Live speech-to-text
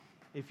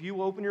if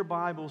you open your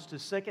Bibles to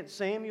 2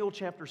 Samuel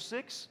chapter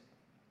 6,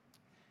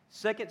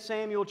 2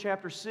 Samuel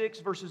chapter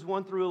 6, verses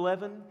 1 through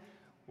 11,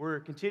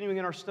 we're continuing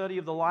in our study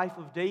of the life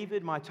of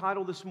David. My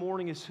title this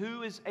morning is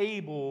Who is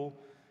Able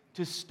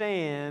to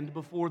Stand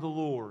Before the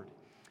Lord?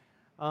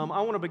 I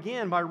want to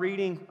begin by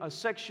reading a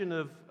section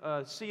of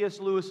C.S.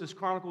 Lewis's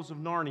Chronicles of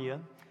Narnia,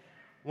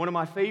 one of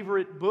my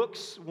favorite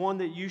books, one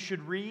that you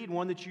should read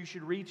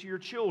to your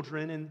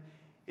children, and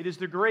it is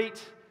the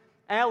great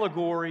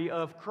allegory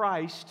of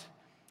Christ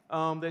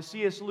that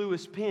C.S.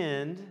 Lewis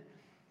penned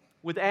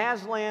with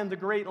Aslan the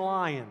great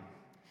lion.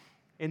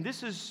 And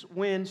this is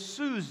when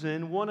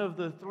Susan, one of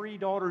the three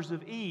daughters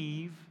of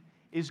Eve,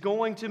 is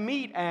going to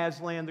meet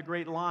Aslan the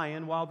great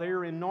lion while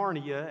they're in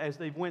Narnia as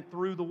they went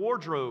through the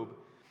wardrobe.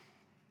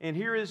 And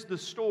here is the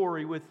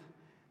story with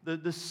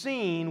the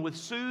scene with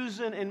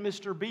Susan and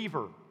Mr.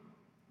 Beaver.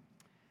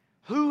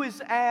 "Who is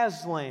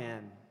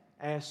Aslan?"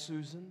 asked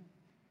Susan.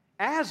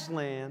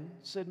 "Aslan,"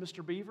 said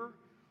Mr. Beaver.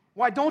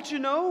 "Why, don't you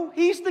know?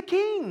 He's the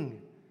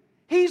king.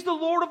 He's the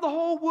lord of the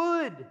whole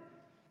wood.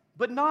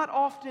 But not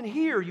often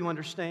here, you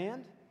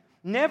understand.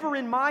 Never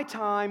in my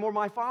time or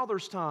my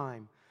father's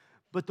time.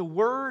 But the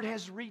word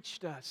has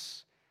reached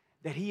us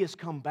that he has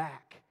come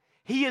back.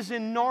 He is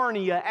in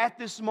Narnia at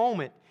this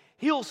moment.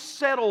 He'll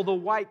settle the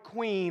White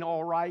Queen,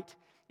 all right.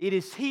 It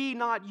is he,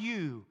 not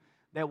you,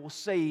 that will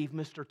save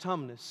Mr.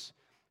 Tumnus.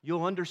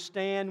 You'll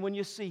understand when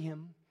you see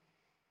him."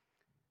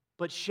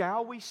 "But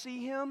shall we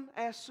see him?"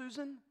 asked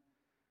Susan.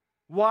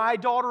 "Why,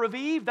 daughter of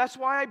Eve, that's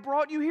why I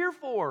brought you here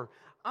for.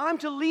 I'm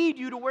to lead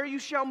you to where you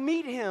shall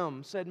meet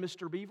him," said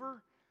Mr.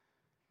 Beaver.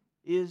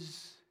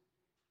 Is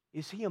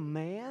he a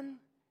man?"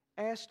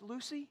 asked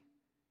Lucy.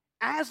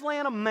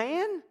 "Aslan a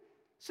man?"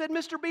 said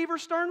Mr. Beaver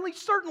sternly.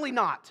 "Certainly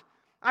not.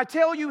 I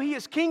tell you, he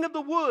is king of the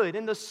wood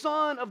and the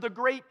son of the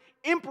great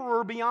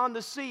emperor beyond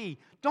the sea.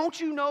 Don't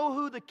you know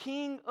who the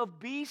king of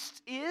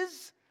beasts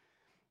is?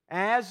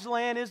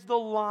 Aslan is the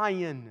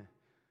lion,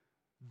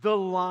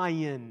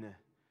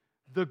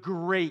 the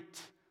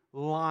great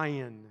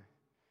lion."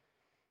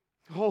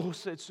 "Oh,"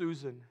 said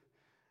Susan,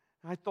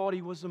 "I thought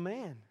he was a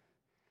man.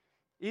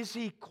 Is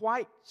he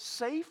quite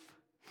safe?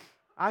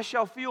 I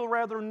shall feel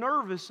rather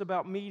nervous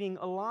about meeting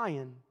a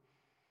lion."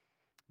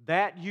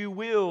 "That you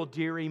will,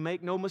 dearie,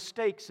 make no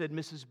mistake," said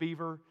Mrs.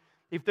 Beaver.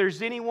 "If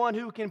there's anyone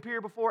who can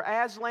appear before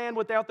Aslan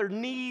without their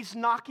knees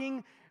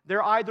knocking,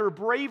 they're either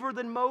braver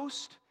than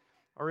most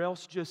or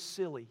else just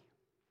silly."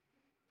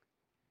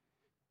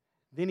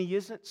 "Then he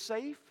isn't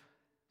safe?"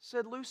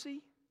 said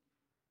Lucy.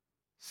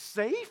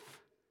 "Safe?"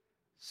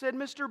 said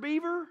Mr.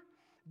 Beaver.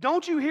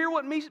 "Don't you hear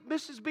what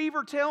Mrs.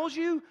 Beaver tells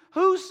you?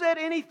 Who said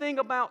anything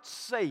about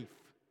safe?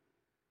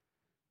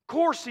 Of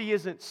course he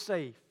isn't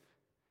safe.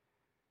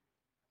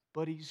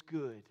 But he's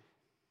good.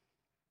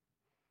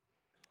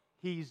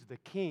 He's the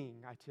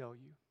king, I tell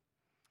you."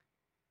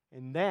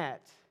 And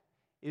that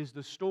is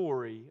the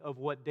story of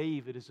what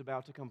David is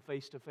about to come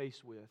face to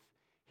face with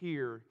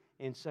here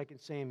in 2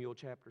 Samuel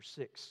chapter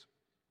 6.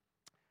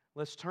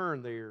 Let's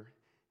turn there,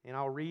 and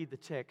I'll read the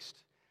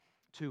text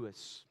to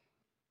us.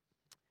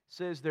 It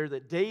says there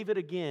that David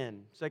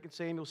again, 2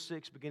 Samuel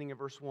 6, beginning of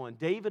verse 1,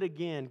 David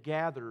again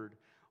gathered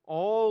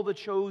all the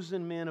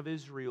chosen men of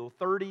Israel,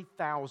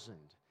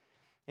 30,000.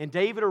 And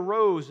David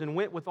arose and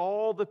went with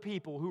all the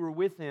people who were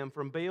with him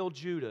from Baal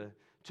Judah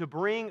to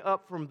bring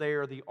up from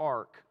there the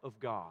ark of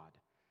God,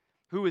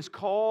 who is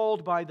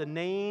called by the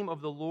name of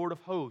the Lord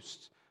of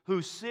hosts,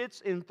 who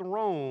sits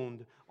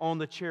enthroned on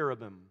the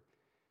cherubim.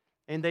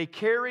 And they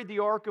carried the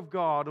ark of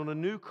God on a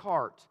new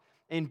cart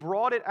and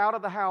brought it out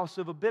of the house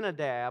of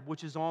Abinadab,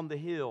 which is on the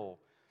hill.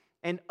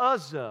 And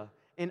Uzzah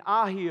and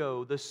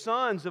Ahio, the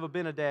sons of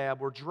Abinadab,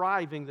 were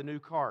driving the new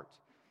cart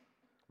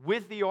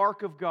with the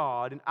ark of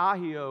God, and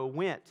Ahio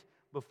went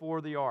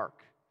before the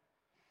ark.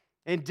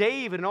 And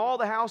David and all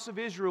the house of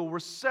Israel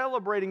were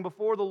celebrating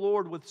before the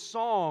Lord with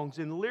songs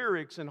and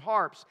lyrics and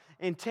harps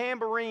and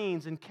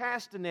tambourines and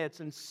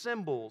castanets and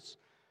cymbals.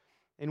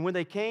 And when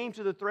they came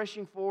to the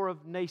threshing floor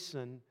of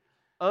Nason,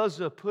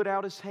 Uzzah put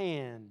out his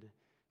hand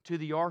to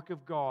the ark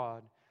of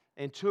God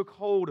and took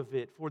hold of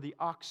it, for the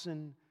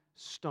oxen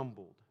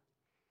stumbled.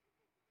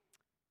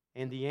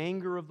 And the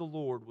anger of the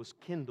Lord was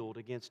kindled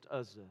against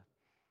Uzzah,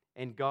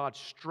 and God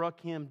struck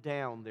him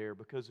down there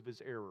because of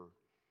his error.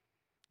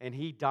 And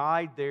he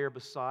died there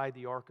beside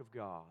the ark of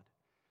God.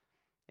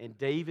 And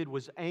David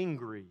was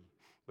angry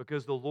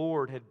because the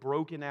Lord had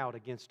broken out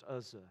against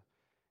Uzzah.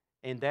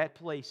 And that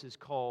place is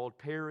called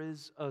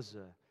Perez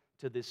Uzzah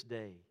to this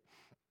day.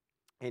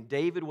 And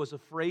David was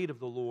afraid of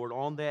the Lord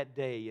on that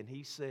day, and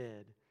he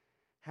said,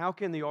 "How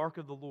can the ark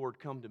of the Lord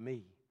come to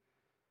me?"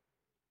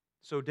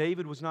 So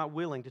David was not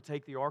willing to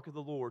take the ark of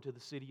the Lord to the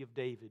city of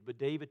David, but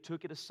David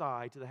took it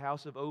aside to the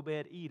house of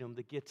Obed-Edom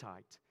the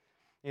Gittite.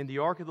 And the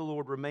ark of the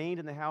Lord remained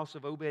in the house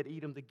of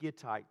Obed-Edom the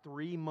Gittite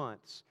 3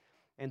 months,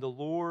 and the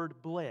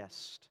Lord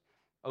blessed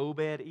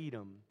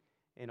Obed-Edom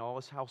and all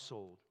his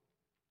household.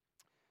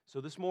 So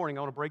this morning,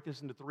 I want to break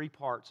this into 3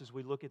 parts as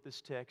we look at this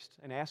text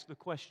and ask the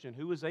question,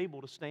 who is able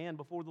to stand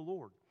before the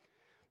Lord?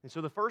 And so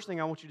the first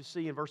thing I want you to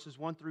see in verses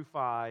 1 through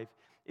 5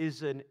 is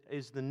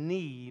the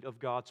need of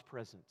God's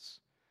presence.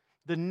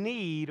 The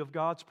need of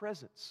God's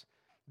presence.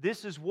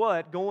 This is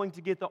what going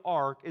to get the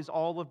ark is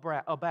all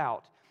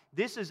about.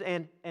 This is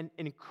an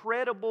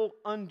incredible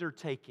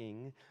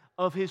undertaking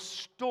of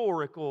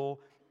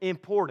historical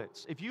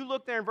importance. If you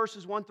look there in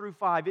verses 1 through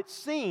 5, it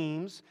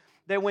seems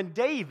that when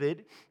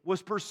David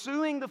was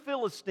pursuing the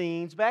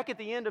Philistines back at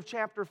the end of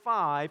chapter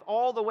 5,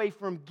 all the way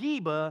from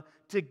Geba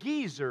to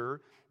Gezer,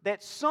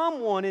 that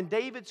someone in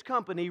David's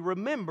company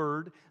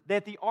remembered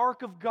that the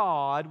ark of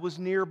God was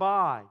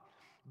nearby.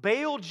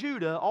 Baal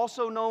Judah,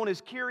 also known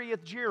as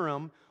Kiriath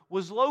Jearim,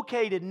 was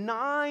located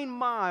 9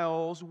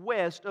 miles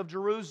west of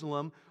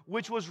Jerusalem,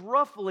 which was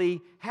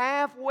roughly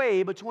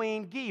halfway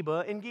between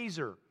Geba and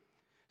Gezer.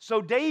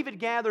 So David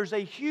gathers a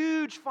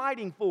huge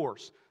fighting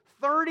force,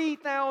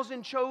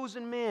 30,000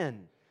 chosen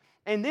men.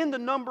 And then the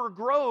number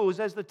grows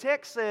as the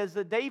text says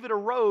that David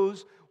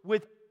arose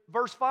with,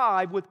 verse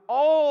 5, with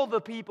all the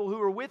people who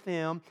were with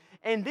him.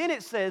 And then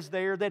it says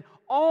there that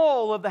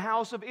all of the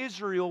house of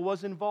Israel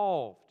was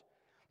involved.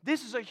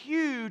 This is a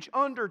huge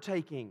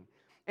undertaking.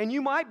 And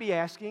you might be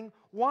asking,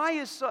 why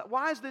is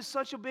this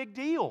such a big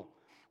deal?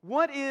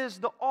 What is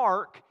the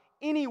ark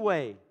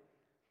anyway?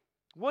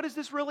 What is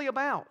this really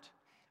about?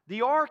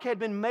 The ark had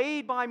been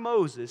made by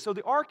Moses. So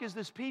the ark is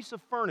this piece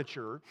of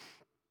furniture.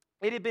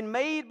 It had been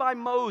made by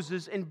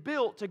Moses and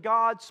built to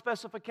God's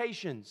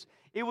specifications.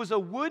 It was a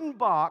wooden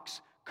box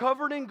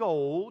covered in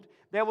gold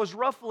that was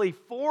roughly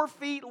 4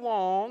 feet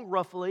long,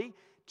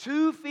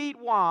 2 feet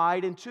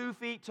wide, and 2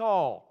 feet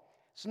tall.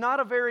 It's not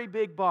a very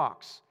big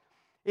box.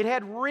 It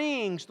had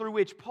rings through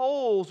which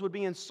poles would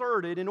be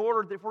inserted in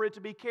order for it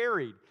to be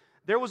carried.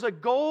 There was a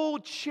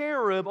gold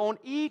cherub on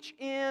each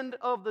end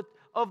of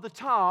the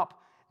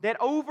top that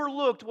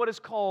overlooked what is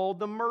called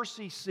the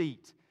mercy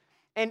seat.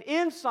 And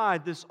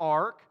inside this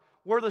ark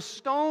were the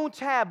stone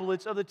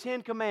tablets of the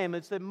 10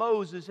 Commandments that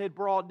Moses had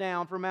brought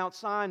down from Mount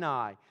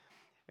Sinai.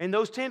 And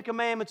those 10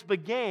 Commandments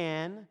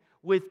began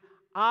with,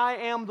 I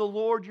am the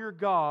Lord your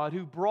God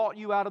who brought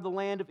you out of the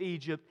land of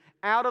Egypt,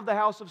 out of the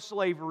house of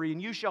slavery,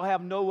 and you shall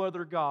have no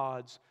other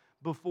gods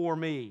before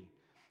me.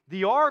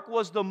 The ark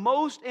was the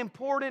most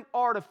important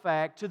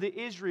artifact to the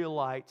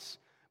Israelites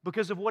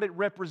because of what it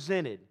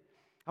represented.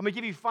 I'm going to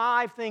give you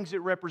 5 things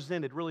it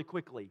represented really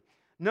quickly.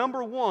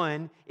 Number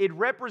 1, it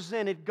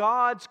represented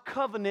God's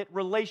covenant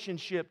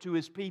relationship to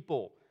His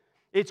people.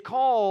 It's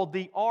called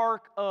the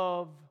Ark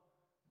of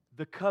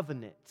the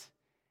Covenant.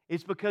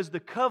 It's because the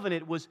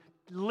covenant was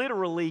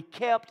literally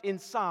kept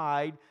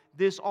inside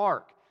this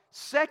ark.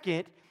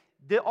 Second,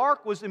 the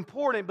ark was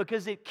important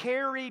because it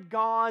carried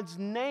God's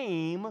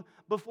name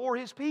before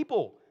His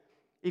people.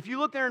 If you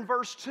look there in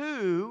verse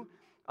 2,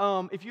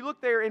 and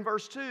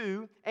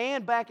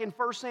back in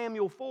 1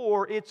 Samuel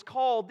 4, it's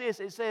called this.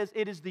 It says,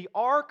 it is the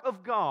ark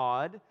of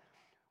God,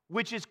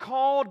 which is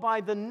called by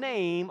the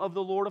name of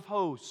the Lord of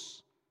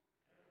hosts.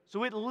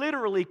 So it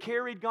literally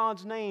carried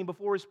God's name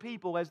before His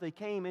people as they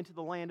came into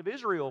the land of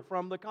Israel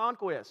from the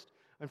conquest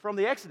and from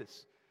the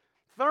Exodus.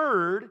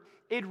 Third,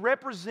 it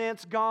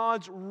represents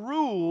God's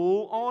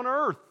rule on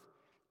earth.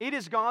 It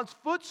is God's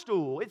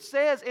footstool. It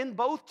says in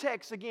both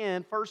texts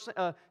again, 2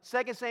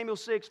 Samuel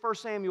 6, 1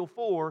 Samuel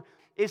 4,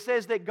 it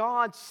says that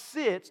God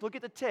sits, look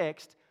at the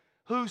text,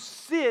 who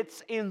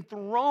sits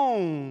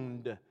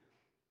enthroned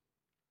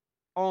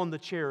on the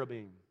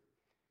cherubim.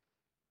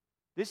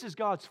 This is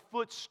God's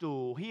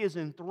footstool. He is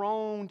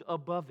enthroned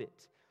above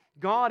it.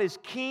 God is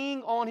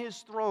king on His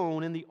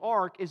throne, and the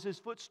ark is His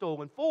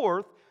footstool. And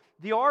fourth,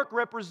 the ark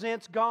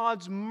represents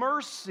God's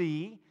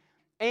mercy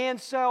and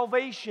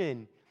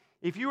salvation.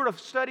 If you were to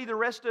study the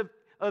rest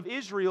of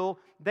Israel,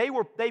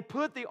 they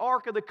put the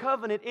Ark of the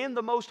Covenant in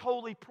the most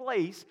holy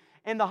place,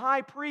 and the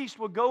high priest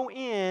would go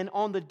in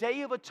on the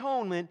Day of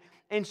Atonement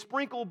and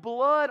sprinkle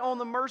blood on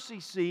the mercy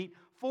seat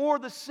for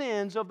the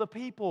sins of the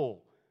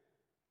people.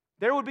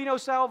 There would be no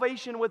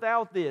salvation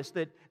without this,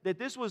 that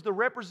this was the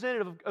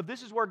representative of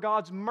this is where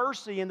God's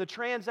mercy and the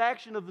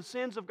transaction of the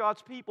sins of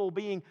God's people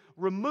being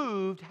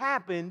removed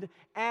happened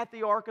at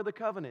the Ark of the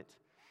Covenant.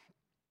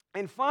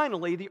 And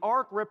finally, the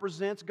ark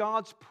represents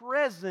God's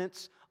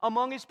presence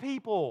among His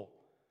people.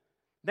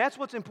 That's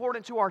what's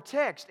important to our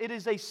text. It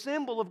is a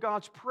symbol of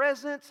God's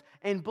presence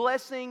and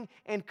blessing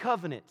and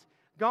covenant.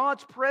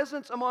 God's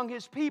presence among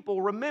His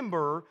people,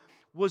 remember,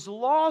 was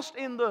lost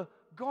in the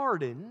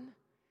garden,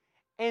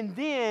 and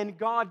then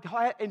God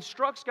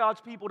instructs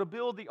God's people to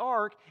build the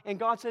ark, and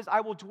God says,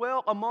 I will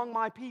dwell among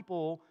my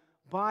people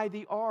by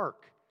the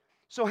ark.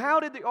 So how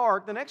did the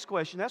ark, the next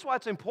question, that's why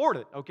it's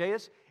important, okay?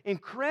 It's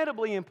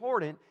incredibly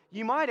important.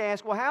 You might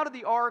ask, well, how did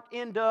the ark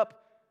end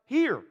up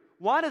here?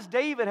 Why does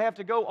David have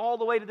to go all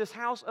the way to this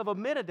house of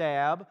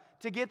Abinadab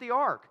to get the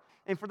ark?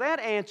 And for that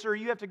answer,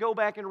 you have to go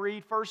back and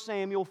read 1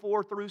 Samuel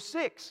 4 through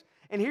 6.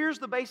 And here's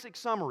the basic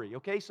summary,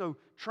 okay? So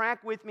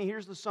track with me,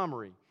 here's the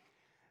summary.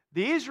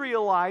 The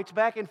Israelites,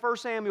 back in 1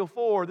 Samuel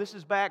 4, this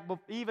is back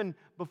even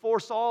before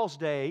Saul's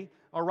day,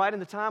 or right in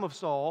the time of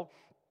Saul,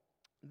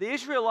 the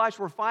Israelites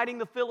were fighting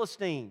the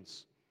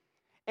Philistines,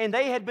 and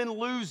they had been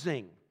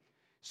losing.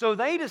 So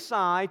they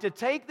decide to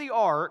take the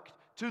ark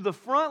to the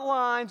front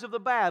lines of the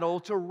battle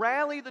to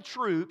rally the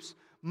troops,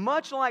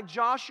 much like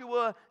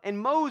Joshua and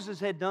Moses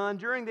had done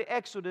during the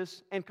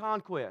Exodus and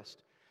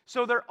conquest.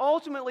 So they're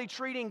ultimately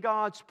treating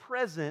God's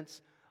presence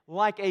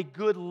like a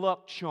good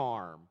luck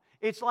charm.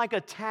 It's like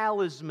a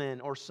talisman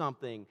or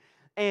something.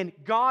 And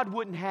God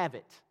wouldn't have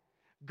it.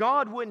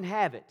 God wouldn't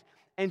have it.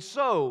 And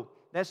so,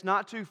 that's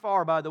not too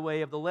far, by the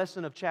way, of the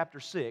lesson of chapter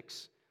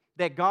 6,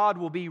 that God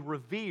will be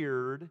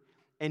revered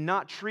and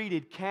not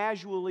treated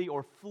casually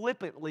or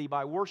flippantly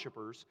by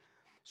worshipers.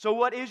 So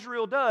what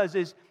Israel does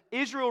is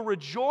Israel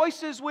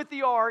rejoices with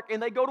the ark and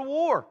they go to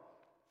war.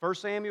 1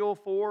 Samuel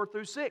 4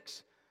 through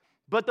 6.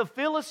 But the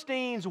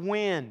Philistines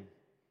win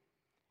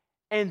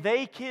and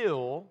they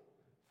kill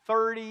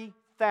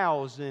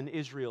 30,000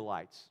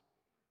 Israelites.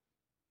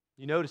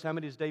 You notice how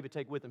many does David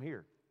take with him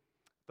here?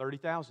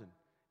 30,000.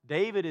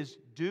 David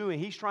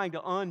he's trying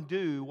to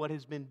undo what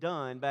has been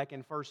done back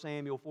in 1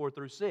 Samuel 4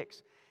 through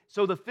 6.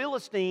 So the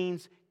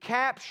Philistines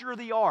capture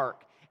the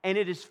ark, and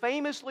it is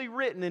famously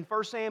written in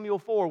 1 Samuel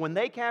 4, when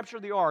they capture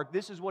the ark,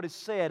 this is what is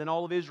said in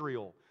all of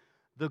Israel.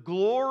 The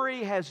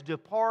glory has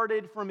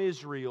departed from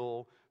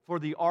Israel, for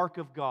the ark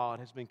of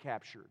God has been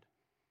captured.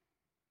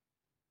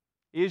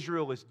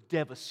 Israel is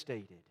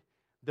devastated.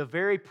 The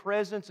very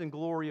presence and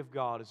glory of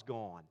God is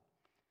gone.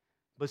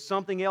 But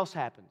something else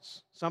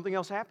happens. Something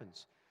else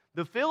happens.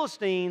 The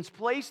Philistines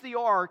place the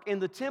ark in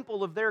the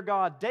temple of their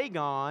god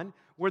Dagon,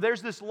 where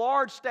there's this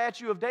large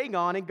statue of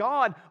Dagon, and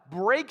God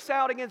breaks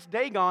out against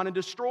Dagon and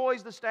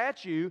destroys the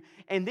statue,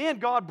 and then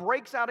God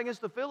breaks out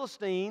against the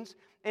Philistines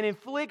and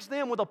inflicts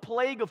them with a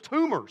plague of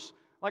tumors.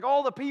 Like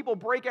all the people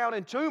break out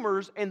in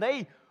tumors, and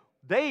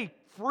they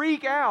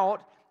freak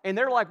out, and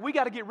they're like, we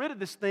got to get rid of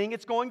this thing.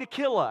 It's going to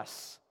kill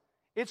us.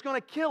 It's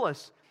going to kill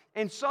us.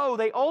 And so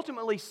they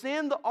ultimately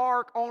send the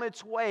ark on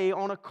its way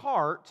on a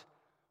cart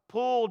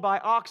pulled by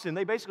oxen.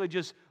 They basically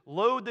just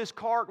load this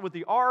cart with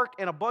the ark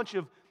and a bunch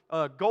of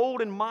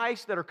golden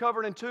mice that are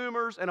covered in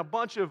tumors and a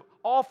bunch of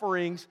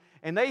offerings,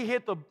 and they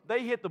hit the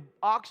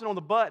oxen on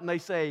the butt and they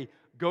say,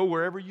 go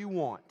wherever you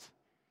want.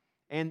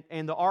 And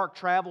the ark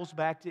travels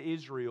back to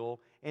Israel,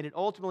 and it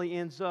ultimately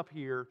ends up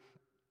here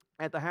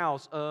at the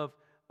house of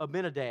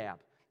Abinadab.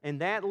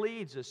 And that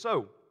leads us.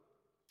 So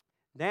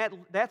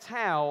that's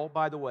how,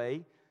 by the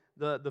way,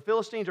 the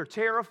Philistines are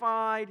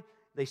terrified.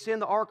 They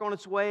send the ark on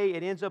its way.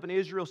 It ends up in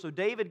Israel. So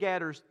David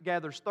gathers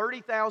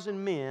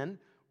 30,000 men,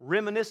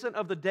 reminiscent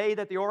of the day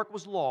that the ark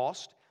was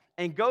lost,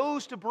 and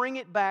goes to bring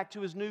it back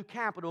to his new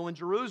capital in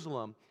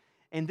Jerusalem.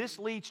 And this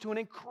leads to an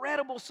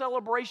incredible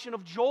celebration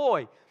of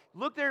joy.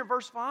 Look there at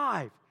verse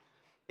 5.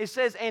 It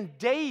says, and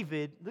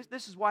David,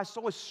 this is why it's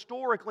so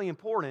historically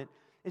important.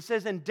 It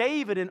says, and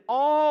David and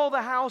all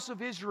the house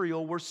of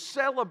Israel were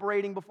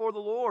celebrating before the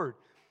Lord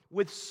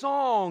with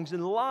songs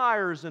and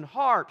lyres and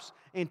harps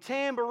and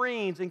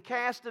tambourines and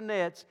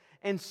castanets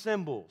and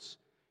cymbals.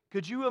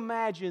 Could you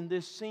imagine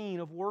this scene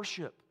of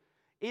worship?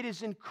 It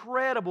is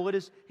incredible. It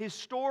is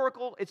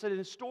historical. It's an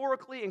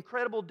historically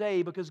incredible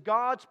day because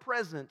God's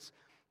presence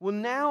will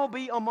now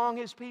be among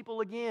His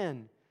people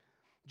again.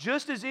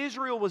 Just as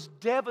Israel was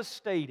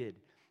devastated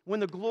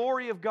when the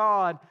glory of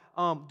God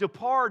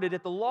departed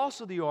at the loss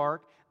of the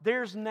ark,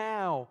 there's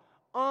now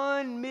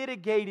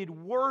unmitigated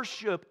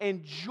worship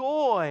and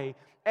joy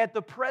at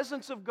the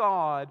presence of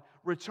God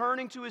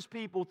returning to His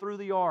people through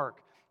the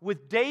ark,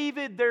 with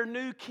David, their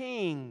new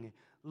king,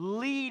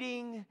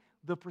 leading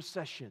the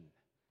procession.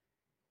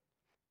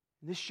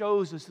 And this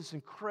shows us this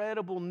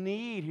incredible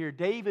need here.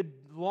 David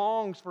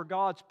longs for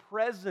God's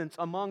presence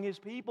among his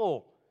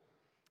people.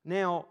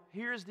 Now,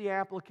 here's the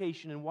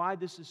application and why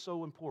this is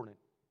so important.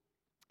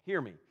 Hear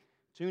me.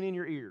 Tune in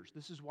your ears.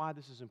 This is why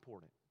this is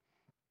important.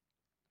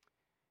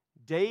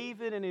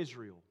 David and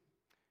Israel,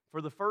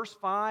 for the first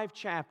 5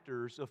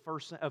 chapters of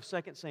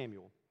 2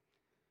 Samuel,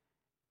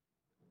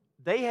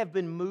 they have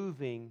been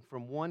moving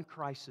from one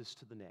crisis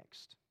to the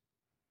next,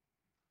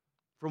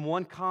 from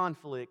one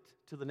conflict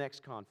to the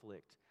next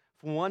conflict,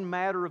 from one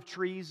matter of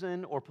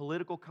treason or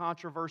political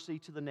controversy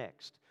to the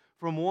next,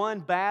 from one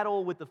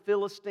battle with the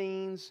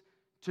Philistines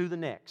to the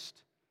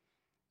next.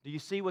 Do you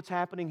see what's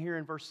happening here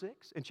in verse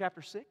 6, in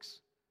chapter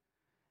 6?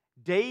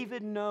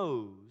 David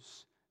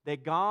knows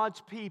that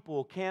God's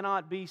people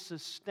cannot be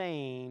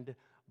sustained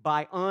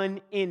by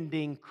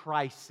unending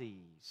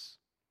crises.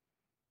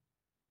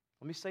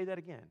 Let me say that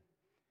again.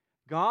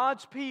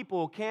 God's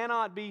people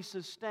cannot be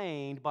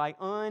sustained by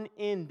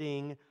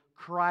unending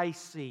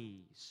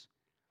crises.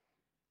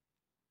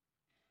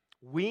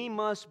 We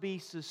must be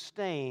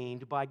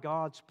sustained by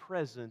God's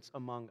presence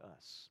among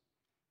us.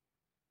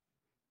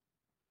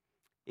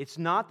 It's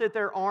not that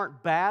there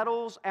aren't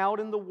battles out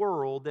in the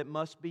world that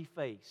must be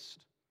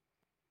faced,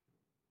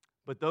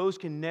 but those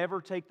can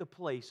never take the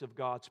place of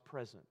God's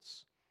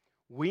presence.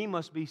 We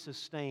must be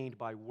sustained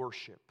by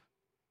worship.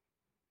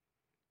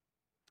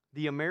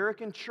 The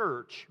American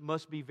church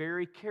must be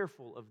very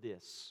careful of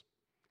this.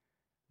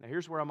 Now,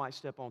 here's where I might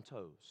step on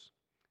toes.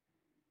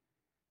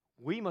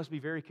 We must be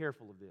very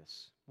careful of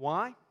this.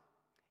 Why?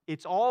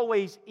 It's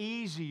always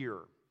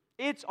easier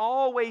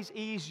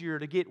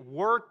to get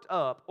worked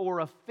up or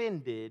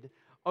offended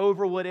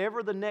over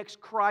whatever the next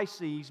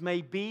crises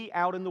may be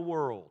out in the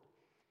world.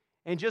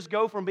 And just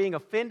go from being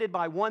offended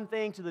by one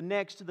thing to the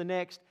next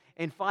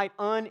and fight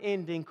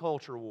unending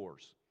culture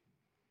wars.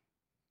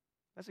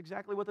 That's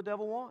exactly what the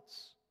devil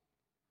wants.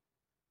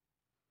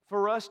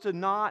 For us to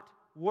not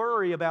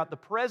worry about the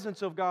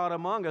presence of God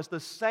among us, the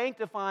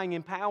sanctifying,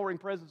 empowering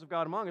presence of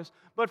God among us,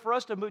 but for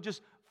us to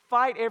just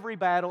fight every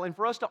battle and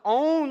for us to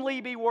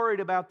only be worried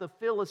about the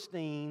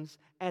Philistines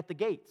at the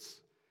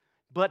gates.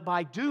 But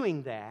by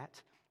doing that,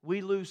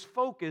 we lose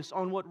focus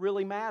on what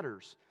really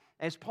matters.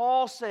 As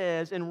Paul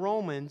says in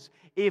Romans,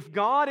 if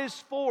God is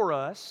for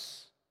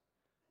us,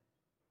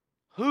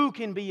 who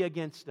can be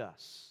against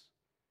us?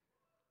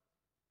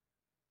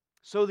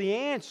 So the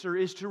answer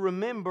is to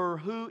remember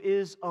who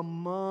is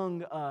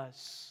among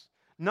us.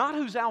 Not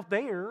who's out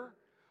there.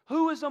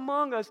 Who is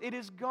among us? It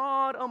is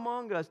God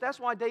among us. That's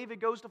why David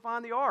goes to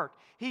find the ark.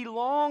 He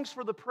longs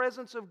for the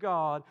presence of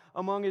God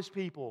among His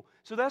people.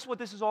 So that's what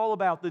this is all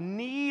about, the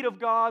need of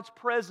God's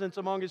presence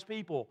among His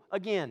people.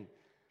 Again,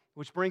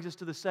 which brings us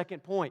to the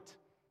second point,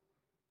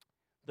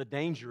 the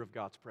danger of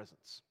God's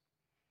presence.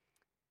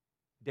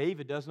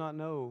 David does not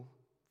know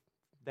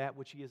that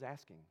which he is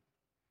asking.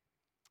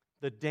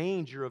 The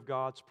danger of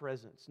God's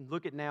presence. And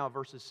look at now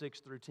verses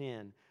 6 through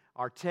 10.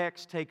 Our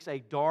text takes a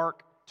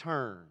dark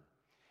turn.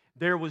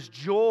 There was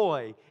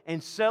joy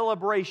and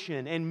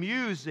celebration and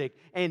music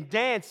and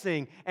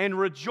dancing and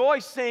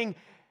rejoicing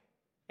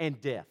and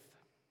death.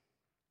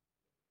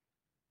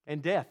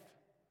 And death.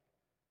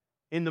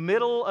 In the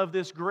middle of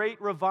this great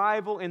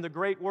revival in the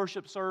great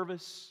worship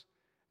service,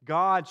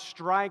 God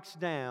strikes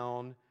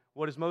down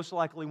what is most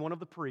likely one of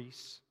the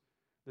priests,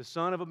 the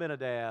son of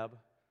Abinadab,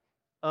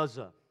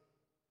 Uzzah.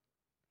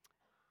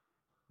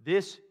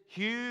 This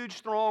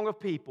huge throng of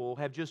people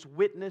have just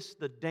witnessed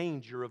the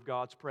danger of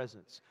God's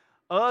presence.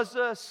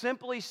 Uzzah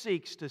simply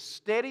seeks to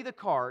steady the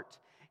cart,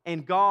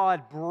 and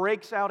God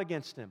breaks out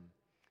against him.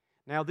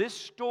 Now this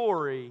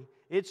story,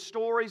 it's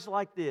stories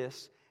like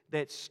this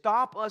that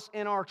stop us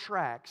in our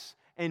tracks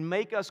and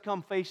make us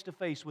come face to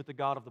face with the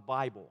God of the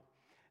Bible.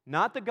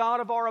 Not the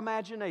God of our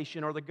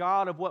imagination or the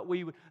God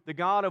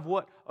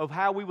of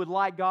how we would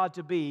like God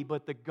to be,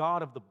 but the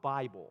God of the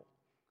Bible.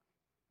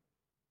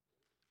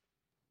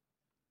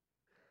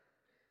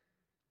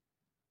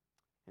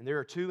 And there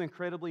are two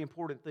incredibly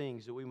important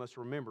things that we must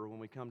remember when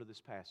we come to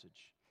this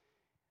passage.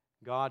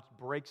 God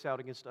breaks out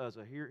against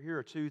Uzzah. Here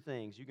are two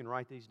things. You can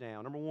write these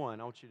down. Number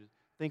one, I want you to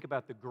think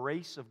about the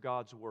grace of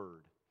God's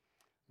Word.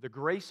 The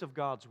grace of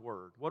God's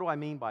Word. What do I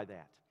mean by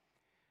that?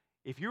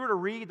 If you were to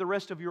read the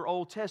rest of your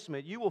Old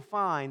Testament, you will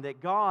find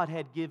that God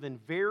had given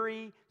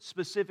very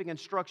specific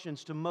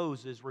instructions to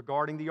Moses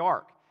regarding the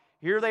ark.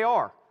 Here they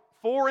are.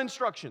 4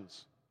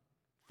 instructions.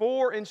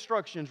 4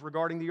 instructions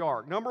regarding the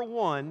ark. Number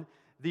one,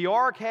 the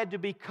ark had to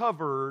be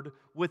covered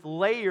with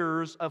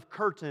layers of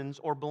curtains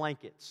or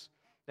blankets.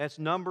 That's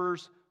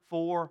Numbers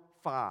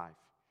 4:5.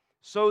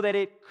 So that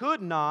it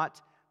could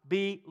not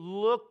be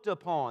looked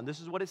upon. This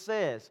is what it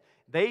says.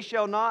 They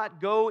shall not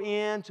go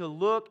in to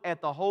look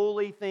at the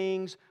holy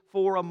things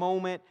for a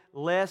moment,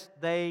 lest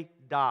they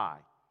die.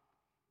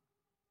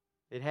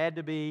 It had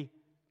to be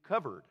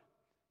covered.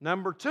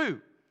 Number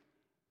 2,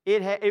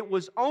 it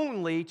was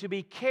only to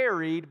be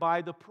carried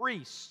by the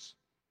priests.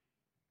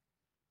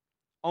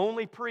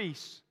 Only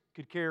priests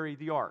could carry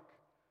the ark.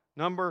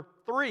 Number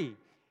 3,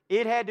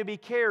 it had to be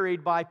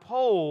carried by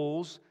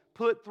poles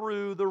put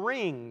through the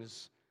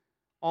rings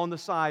on the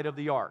side of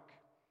the ark.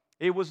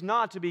 It was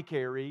not to be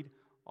carried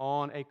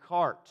on a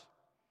cart.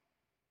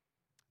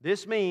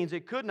 This means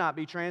it could not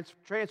be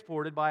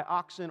transported by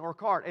oxen or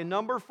cart. And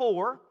number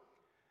 4,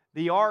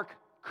 the ark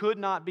could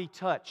not be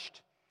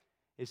touched.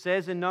 It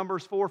says in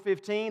Numbers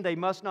 4:15, they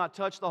must not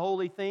touch the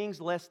holy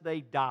things lest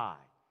they die.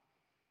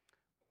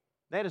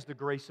 That is the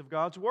grace of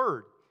God's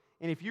Word.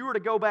 And if you were to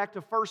go back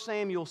to 1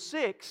 Samuel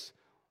 6,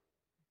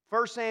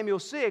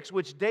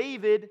 which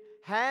David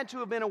had to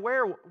have been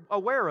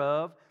aware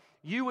of,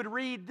 you would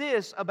read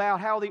this about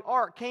how the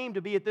ark came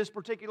to be at this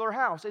particular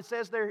house. It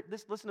says there,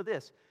 listen to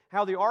this,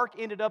 how the ark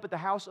ended up at the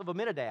house of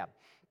Abinadab.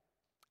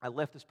 I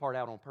left this part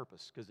out on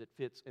purpose because it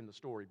fits in the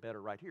story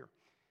better right here.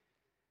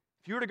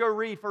 If you were to go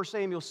read 1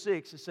 Samuel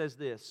 6, it says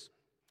this,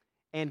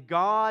 and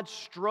God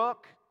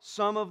struck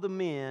some of the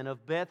men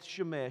of Beth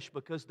Shemesh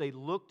because they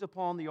looked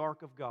upon the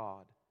ark of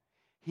God.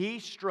 He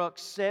struck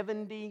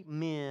 70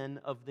 men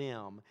of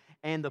them,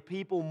 and the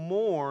people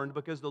mourned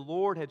because the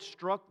Lord had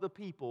struck the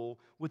people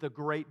with a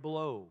great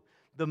blow.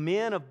 The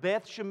men of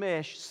Beth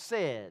Shemesh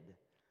said,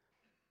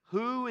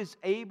 who is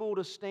able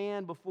to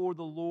stand before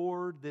the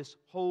Lord, this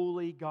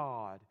holy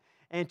God?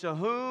 And to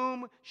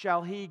whom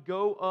shall He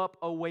go up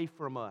away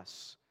from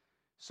us?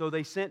 So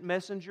they sent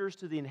messengers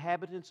to the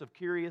inhabitants of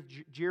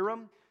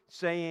Kiriath-Jearim,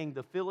 saying,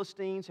 the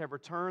Philistines have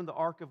returned the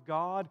ark of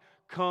God.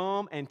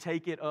 Come and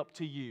take it up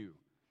to you.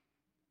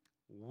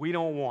 We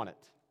don't want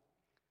it.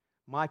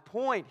 My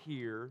point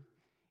here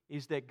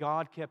is that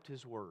God kept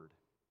His word.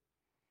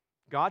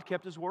 God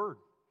kept His word.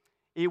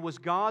 It was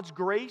God's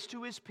grace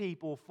to His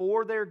people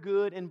for their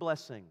good and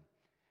blessing.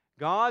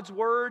 God's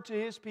word to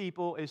His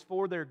people is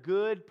for their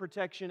good,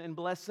 protection, and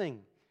blessing.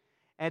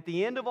 At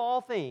the end of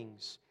all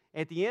things,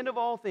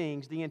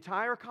 the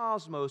entire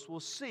cosmos will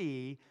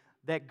see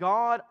that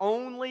God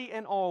only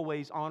and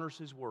always honors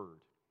His word.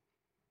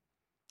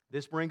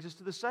 This brings us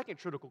to the second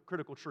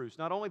critical truth.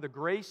 Not only the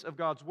grace of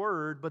God's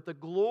word, but the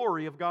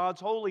glory of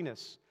God's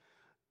holiness.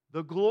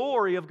 The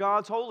glory of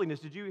God's holiness.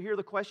 Did you hear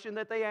the question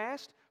that they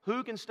asked?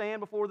 Who can stand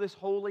before this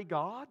holy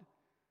God?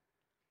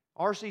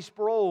 R.C.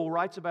 Sproul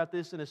writes about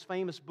this in his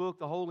famous book,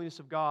 The Holiness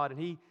of God,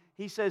 and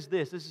he says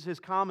this. This is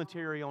his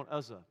commentary on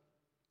Uzzah.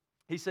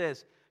 He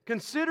says,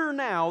 "Consider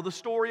now the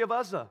story of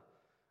Uzzah.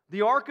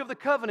 The Ark of the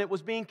Covenant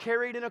was being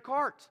carried in a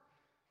cart.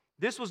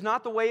 This was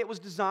not the way it was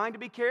designed to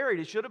be carried.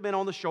 It should have been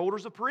on the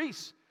shoulders of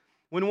priests.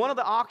 When one of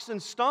the oxen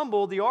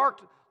stumbled, the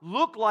ark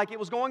looked like it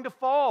was going to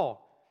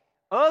fall.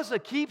 Uzzah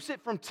keeps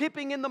it from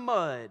tipping in the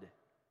mud.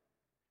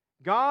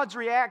 God's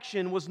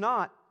reaction was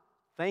not,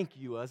 'Thank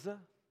you, Uzzah.'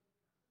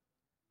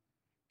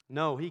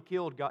 No, he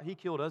killed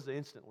Uzzah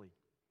instantly.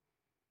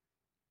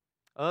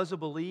 Uzzah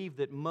believed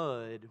that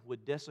mud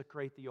would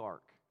desecrate the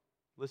ark.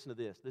 Listen to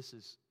this. This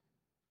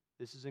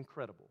is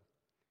incredible.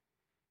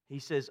 He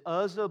says,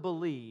 Uzzah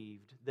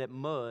believed that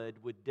mud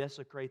would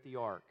desecrate the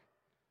ark.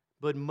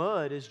 But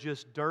mud is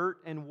just dirt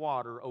and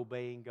water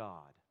obeying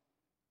God.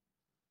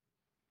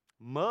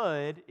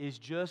 Mud is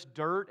just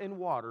dirt and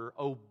water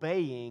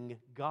obeying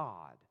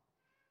God.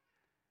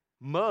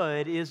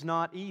 Mud is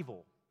not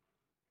evil.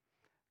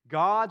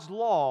 God's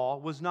law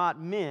was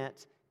not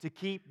meant to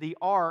keep the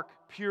ark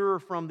pure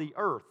from the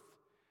earth,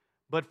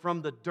 but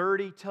from the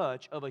dirty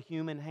touch of a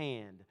human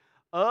hand.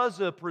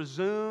 Uzzah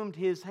presumed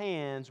his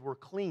hands were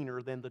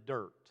cleaner than the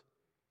dirt.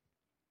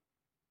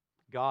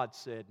 God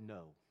said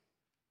no.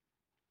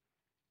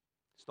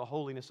 It's the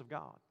holiness of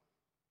God.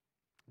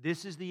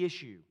 This is the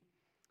issue.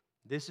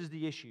 This is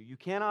the issue. You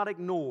cannot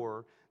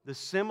ignore the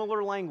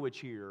similar language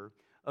here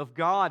of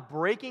God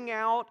breaking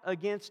out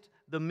against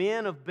the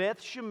men of Beth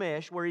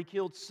Shemesh, where He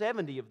killed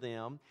 70 of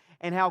them,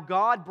 and how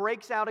God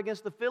breaks out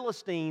against the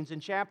Philistines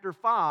in chapter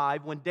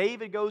 5 when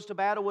David goes to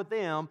battle with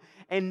them,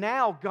 and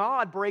now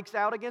God breaks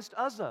out against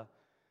Uzzah.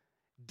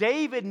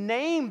 David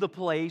named the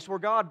place where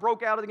God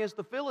broke out against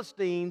the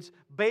Philistines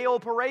Baal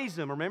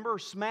Perazim. Remember?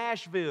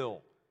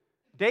 Smashville.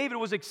 David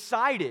was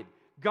excited.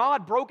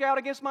 God broke out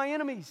against my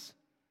enemies.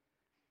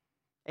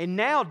 And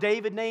now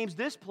David names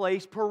this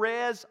place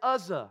Perez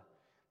Uzzah.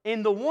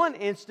 In the one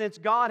instance,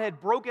 God had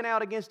broken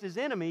out against his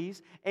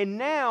enemies, and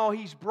now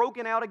He's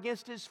broken out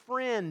against his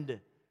friend.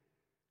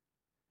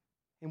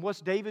 And what's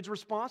David's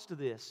response to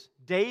this?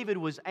 David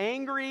was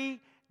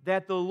angry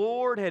that the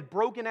Lord had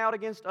broken out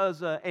against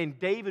Uzzah, and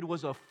David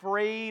was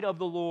afraid of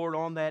the Lord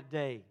on that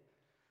day.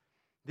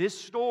 This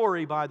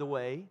story, by the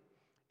way,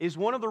 is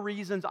one of the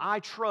reasons I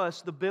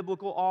trust the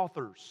biblical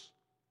authors.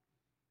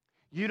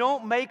 You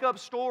don't make up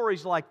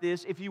stories like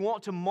this if you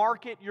want to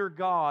market your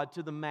God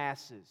to the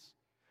masses.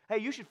 Hey,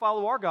 you should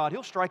follow our God.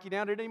 He'll strike you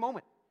down at any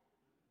moment.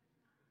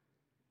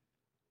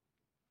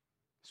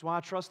 That's why I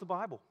trust the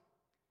Bible.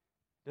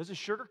 It doesn't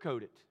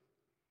sugarcoat it.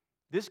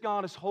 This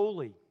God is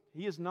holy.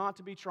 He is not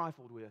to be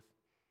trifled with.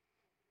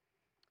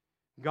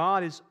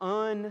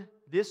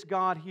 This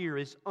God here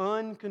is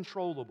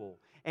uncontrollable.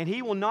 And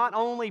He will not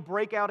only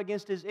break out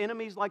against His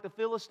enemies like the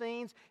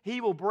Philistines,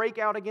 He will break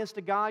out against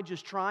a guy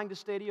just trying to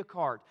steady a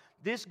cart.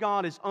 This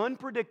God is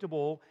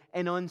unpredictable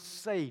and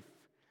unsafe.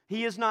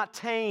 He is not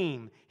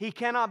tame. He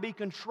cannot be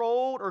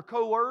controlled or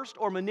coerced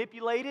or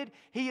manipulated.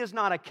 He is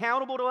not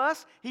accountable to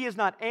us. He is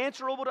not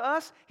answerable to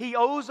us. He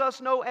owes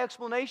us no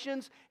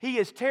explanations. He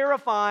is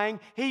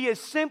terrifying. He is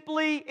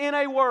simply, in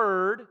a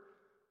word,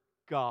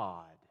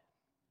 God.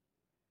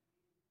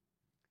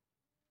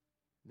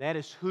 That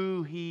is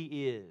who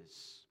He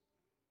is.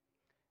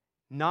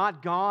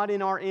 Not God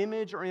in our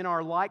image or in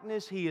our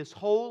likeness. He is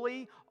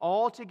holy,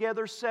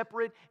 altogether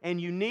separate and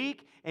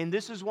unique. And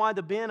this is why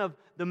the men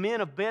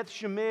of Beth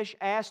Shemesh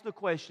asked the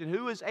question,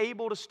 who is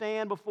able to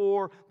stand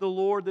before the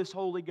Lord, this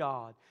holy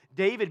God?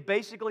 David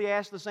basically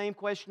asked the same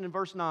question in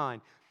verse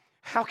 9.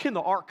 How can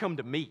the ark come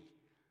to me?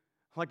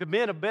 Like the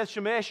men of Beth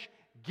Shemesh,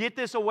 get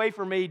this away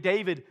from me.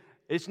 David,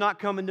 it's not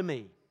coming to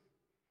me.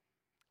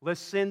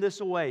 Let's send this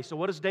away. So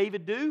what does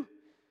David do?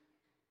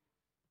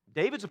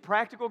 David's a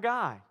practical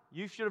guy.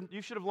 You should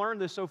have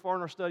learned this so far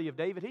in our study of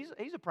David.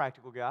 He's a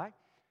practical guy.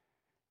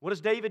 What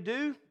does David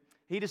do?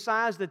 He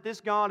decides that this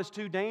God is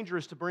too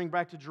dangerous to bring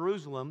back to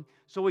Jerusalem,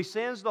 so he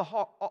sends the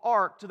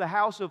ark to the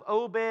house of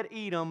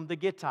Obed-Edom the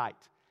Gittite.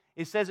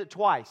 It says it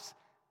twice.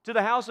 To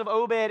the house of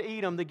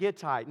Obed-Edom the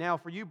Gittite. Now,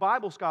 for you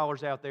Bible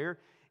scholars out there,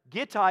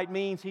 Gittite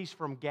means he's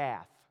from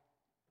Gath.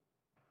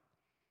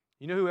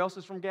 You know who else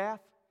is from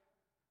Gath?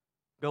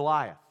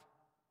 Goliath.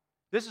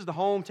 This is the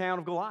hometown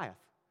of Goliath.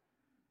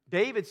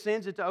 David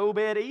sends it to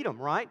Obed-Edom,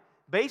 right?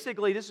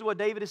 Basically, this is what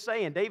David is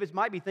saying. David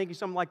might be thinking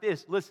something like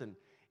this. Listen,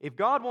 if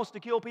God wants to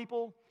kill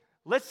people,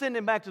 let's send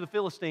him back to the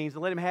Philistines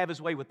and let him have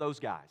his way with those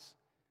guys.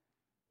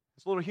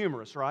 It's a little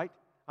humorous, right?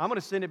 I'm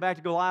going to send it back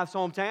to Goliath's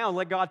hometown and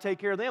let God take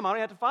care of them. I don't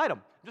have to fight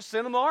them. Just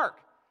send them the ark.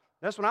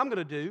 That's what I'm going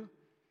to do.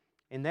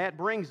 And that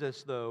brings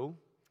us, though,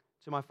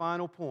 to my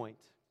final point.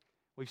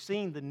 We've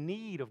seen the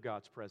need of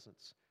God's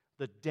presence,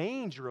 the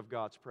danger of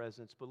God's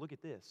presence, but look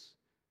at this,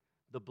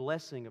 the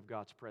blessing of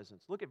God's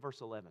presence. Look at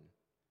verse 11.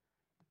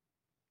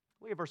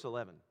 Look at verse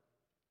 11.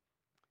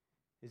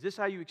 Is this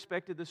how you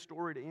expected this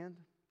story to end?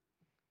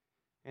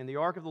 And the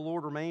ark of the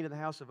Lord remained in the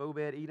house of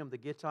Obed-Edom the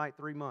Gittite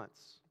 3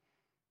 months.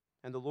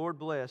 And the Lord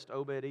blessed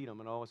Obed-Edom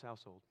and all his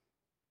household.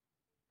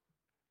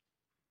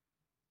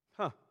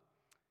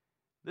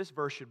 This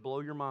verse should blow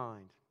your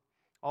mind.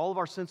 All of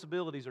our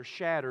sensibilities are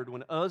shattered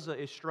when Uzzah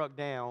is struck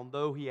down,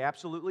 though he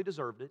absolutely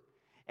deserved it.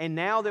 And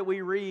now that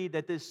we read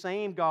that this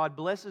same God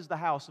blesses the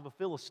house of a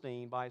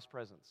Philistine by His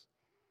presence.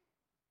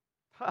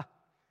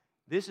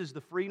 This is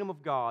the freedom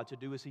of God to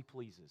do as He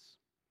pleases.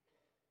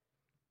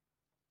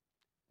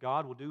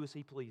 God will do as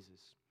He pleases.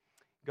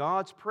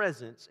 God's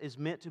presence is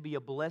meant to be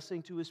a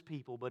blessing to His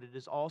people, but it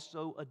is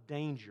also a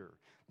danger.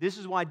 This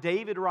is why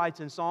David writes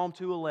in Psalm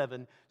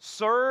 2:11,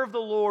 "Serve the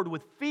Lord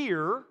with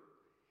fear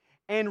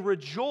and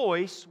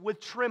rejoice with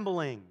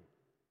trembling."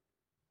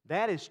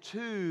 That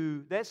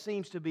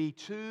seems to be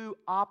two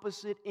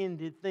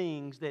opposite-ended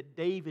things that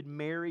David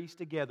marries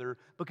together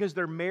because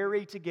they're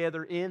married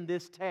together in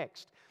this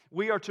text.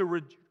 We are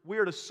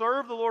to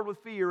serve the Lord with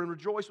fear and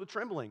rejoice with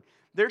trembling.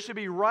 There should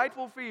be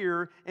rightful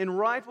fear and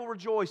rightful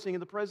rejoicing in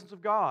the presence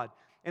of God.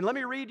 And let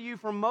me read to you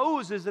from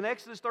Moses in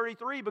Exodus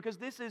 33, because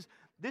this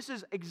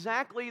is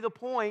exactly the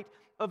point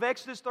of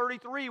Exodus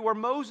 33, where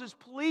Moses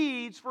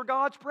pleads for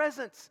God's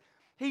presence.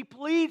 He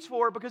pleads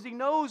for it because he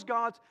knows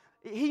God's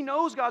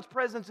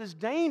presence is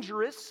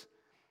dangerous,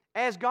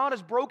 as God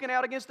has broken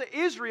out against the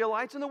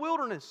Israelites in the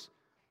wilderness.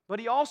 But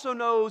he also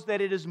knows that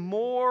it is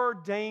more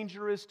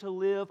dangerous to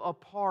live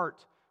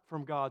apart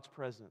from God's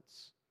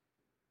presence.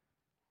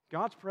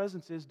 God's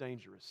presence is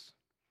dangerous,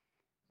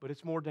 but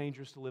it's more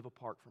dangerous to live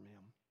apart from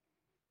Him.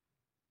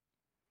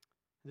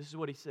 This is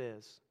what he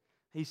says.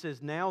 He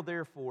says, "Now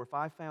therefore, if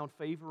I found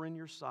favor in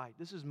your sight,"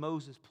 this is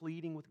Moses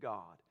pleading with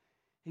God.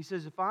 He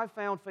says, "If I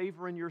found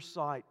favor in your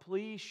sight,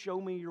 please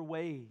show me your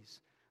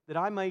ways, that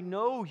I may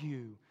know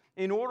you,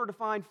 in order to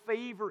find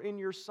favor in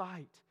your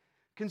sight.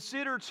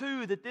 Consider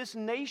too that this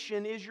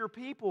nation is your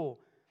people.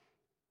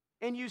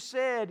 And you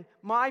said,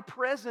 my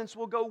presence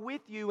will go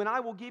with you, and I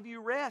will give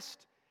you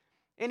rest."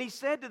 And he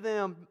said to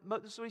them,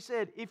 so he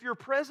said, "If your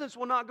presence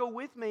will not go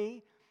with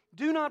me,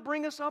 do not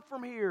bring us up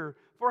from here.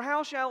 For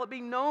how shall it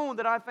be known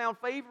that I found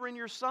favor in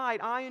your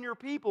sight, I and your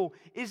people?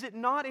 Is it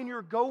not in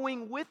your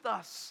going with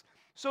us,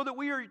 so that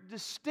we are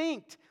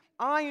distinct,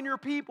 I and your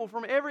people,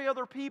 from every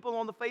other people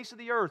on the face of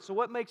the earth?" So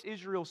what makes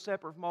Israel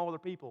separate from all other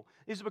people?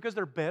 Is it because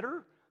they're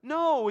better?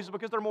 No. Is it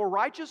because they're more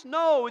righteous?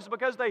 No. Is it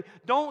because they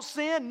don't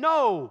sin?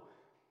 No.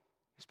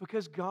 It's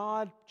because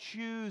God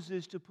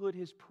chooses to put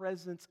His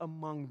presence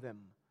among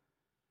them.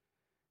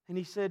 And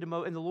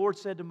and the Lord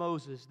said to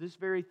Moses, "This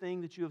very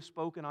thing that you have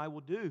spoken I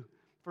will do.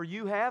 For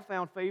you have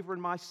found favor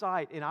in my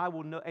sight,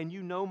 and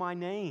you know my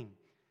name."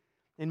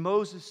 And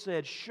Moses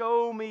said,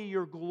 "Show me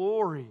your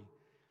glory."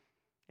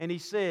 And he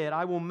said,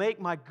 "I will make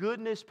my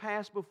goodness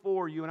pass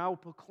before you, and I will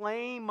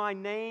proclaim my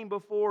name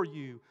before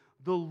you,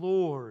 the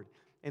Lord."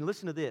 And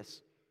listen to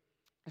this.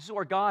 This is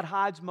where God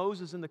hides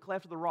Moses in the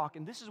cleft of the rock.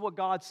 And this is what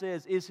God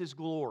says is His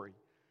glory.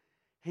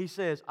 He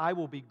says, "I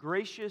will be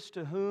gracious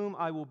to whom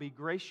I will be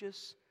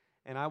gracious,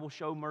 and I will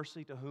show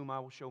mercy to whom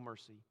I will show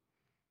mercy."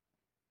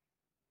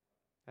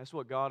 That's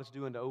what God is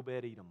doing to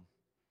Obed-Edom.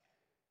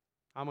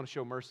 I'm going to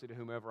show mercy to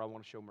whomever I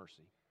want to show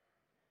mercy.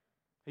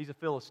 He's a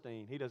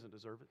Philistine. He doesn't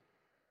deserve it.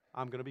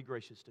 I'm going to be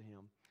gracious to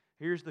him.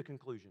 Here's the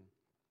conclusion.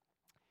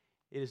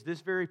 It is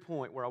this very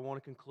point where I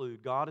want to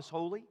conclude. God is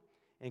holy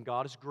and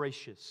God is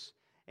gracious.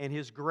 And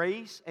His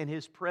grace and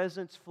His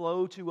presence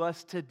flow to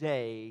us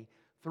today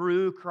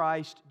through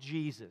Christ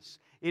Jesus.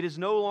 It is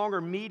no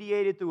longer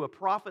mediated through a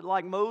prophet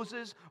like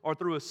Moses or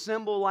through a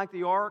symbol like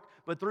the ark,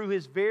 but through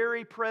His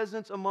very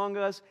presence among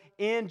us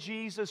in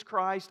Jesus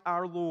Christ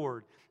our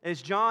Lord.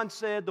 As John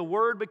said, the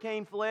Word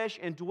became flesh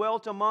and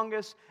dwelt among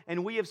us,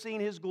 and we have seen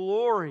His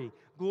glory.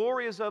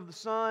 Glory is of the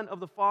Son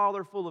of the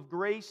Father, full of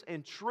grace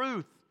and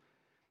truth.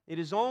 It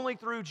is only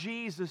through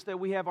Jesus that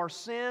we have our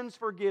sins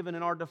forgiven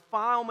and our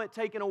defilement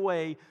taken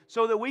away,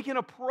 so that we can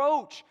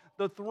approach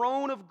the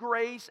throne of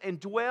grace and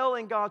dwell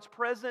in God's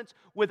presence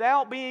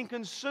without being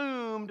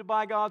consumed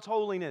by God's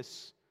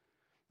holiness.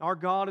 Our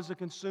God is a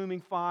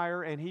consuming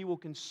fire, and He will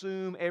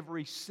consume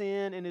every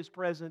sin in His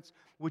presence,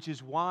 which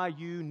is why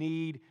you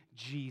need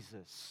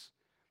Jesus.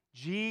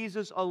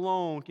 Jesus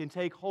alone can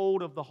take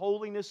hold of the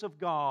holiness of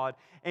God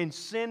and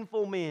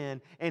sinful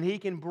men, and He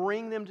can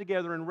bring them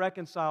together and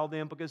reconcile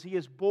them, because He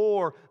has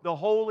bore the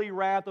holy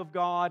wrath of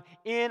God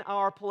in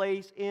our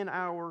place, in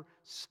our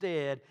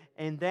stead.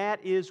 And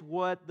that is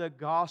what the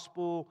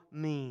gospel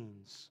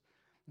means.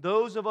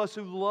 Those of us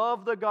who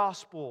love the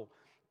gospel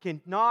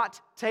cannot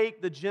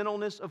take the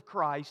gentleness of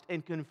Christ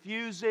and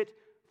confuse it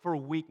for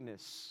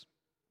weakness.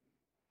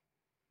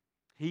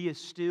 He is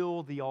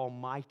still the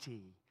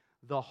Almighty,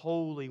 the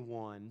Holy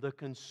One, the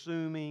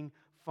consuming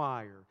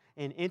fire.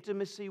 And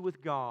intimacy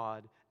with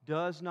God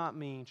does not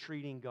mean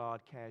treating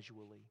God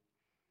casually.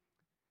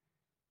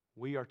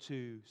 We are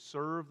to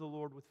serve the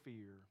Lord with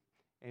fear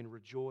and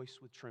rejoice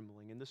with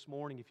trembling. And this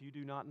morning, if you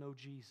do not know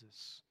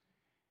Jesus,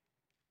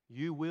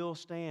 you will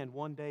stand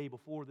one day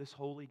before this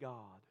holy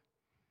God.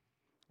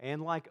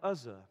 And like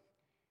Uzzah,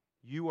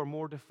 you are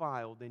more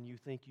defiled than you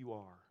think you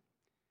are.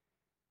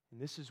 And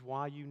this is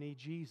why you need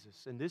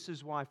Jesus. And this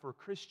is why for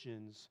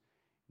Christians,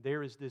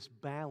 there is this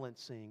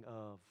balancing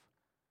of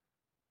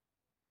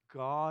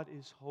God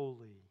is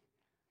holy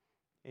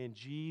and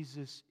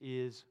Jesus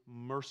is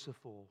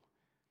merciful.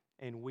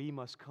 And we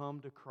must come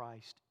to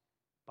Christ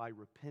by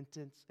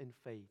repentance and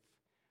faith.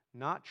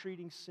 Not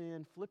treating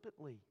sin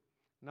flippantly,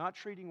 not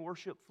treating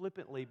worship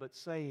flippantly, but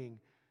saying,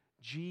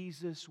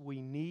 Jesus, we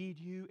need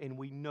you, and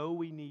we know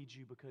we need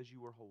you because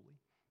you are holy.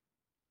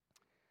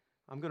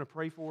 I'm going to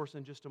pray for us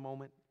in just a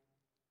moment,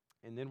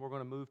 and then we're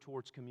going to move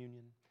towards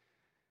communion.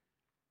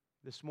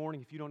 This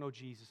morning, if you don't know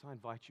Jesus, I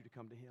invite you to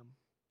come to Him.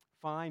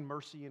 Find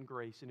mercy and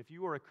grace. And if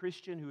you are a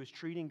Christian who is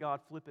treating God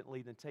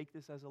flippantly, then take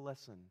this as a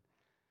lesson.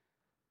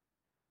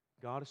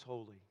 God is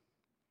holy,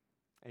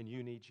 and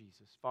you need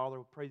Jesus. Father,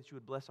 we pray that you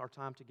would bless our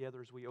time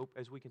together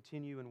as we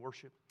continue in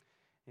worship.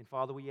 And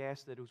Father, we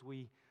ask that as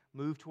we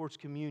move towards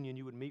communion,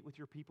 you would meet with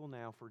your people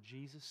now for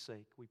Jesus'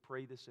 sake. We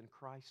pray this in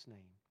Christ's name.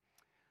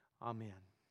 Amen.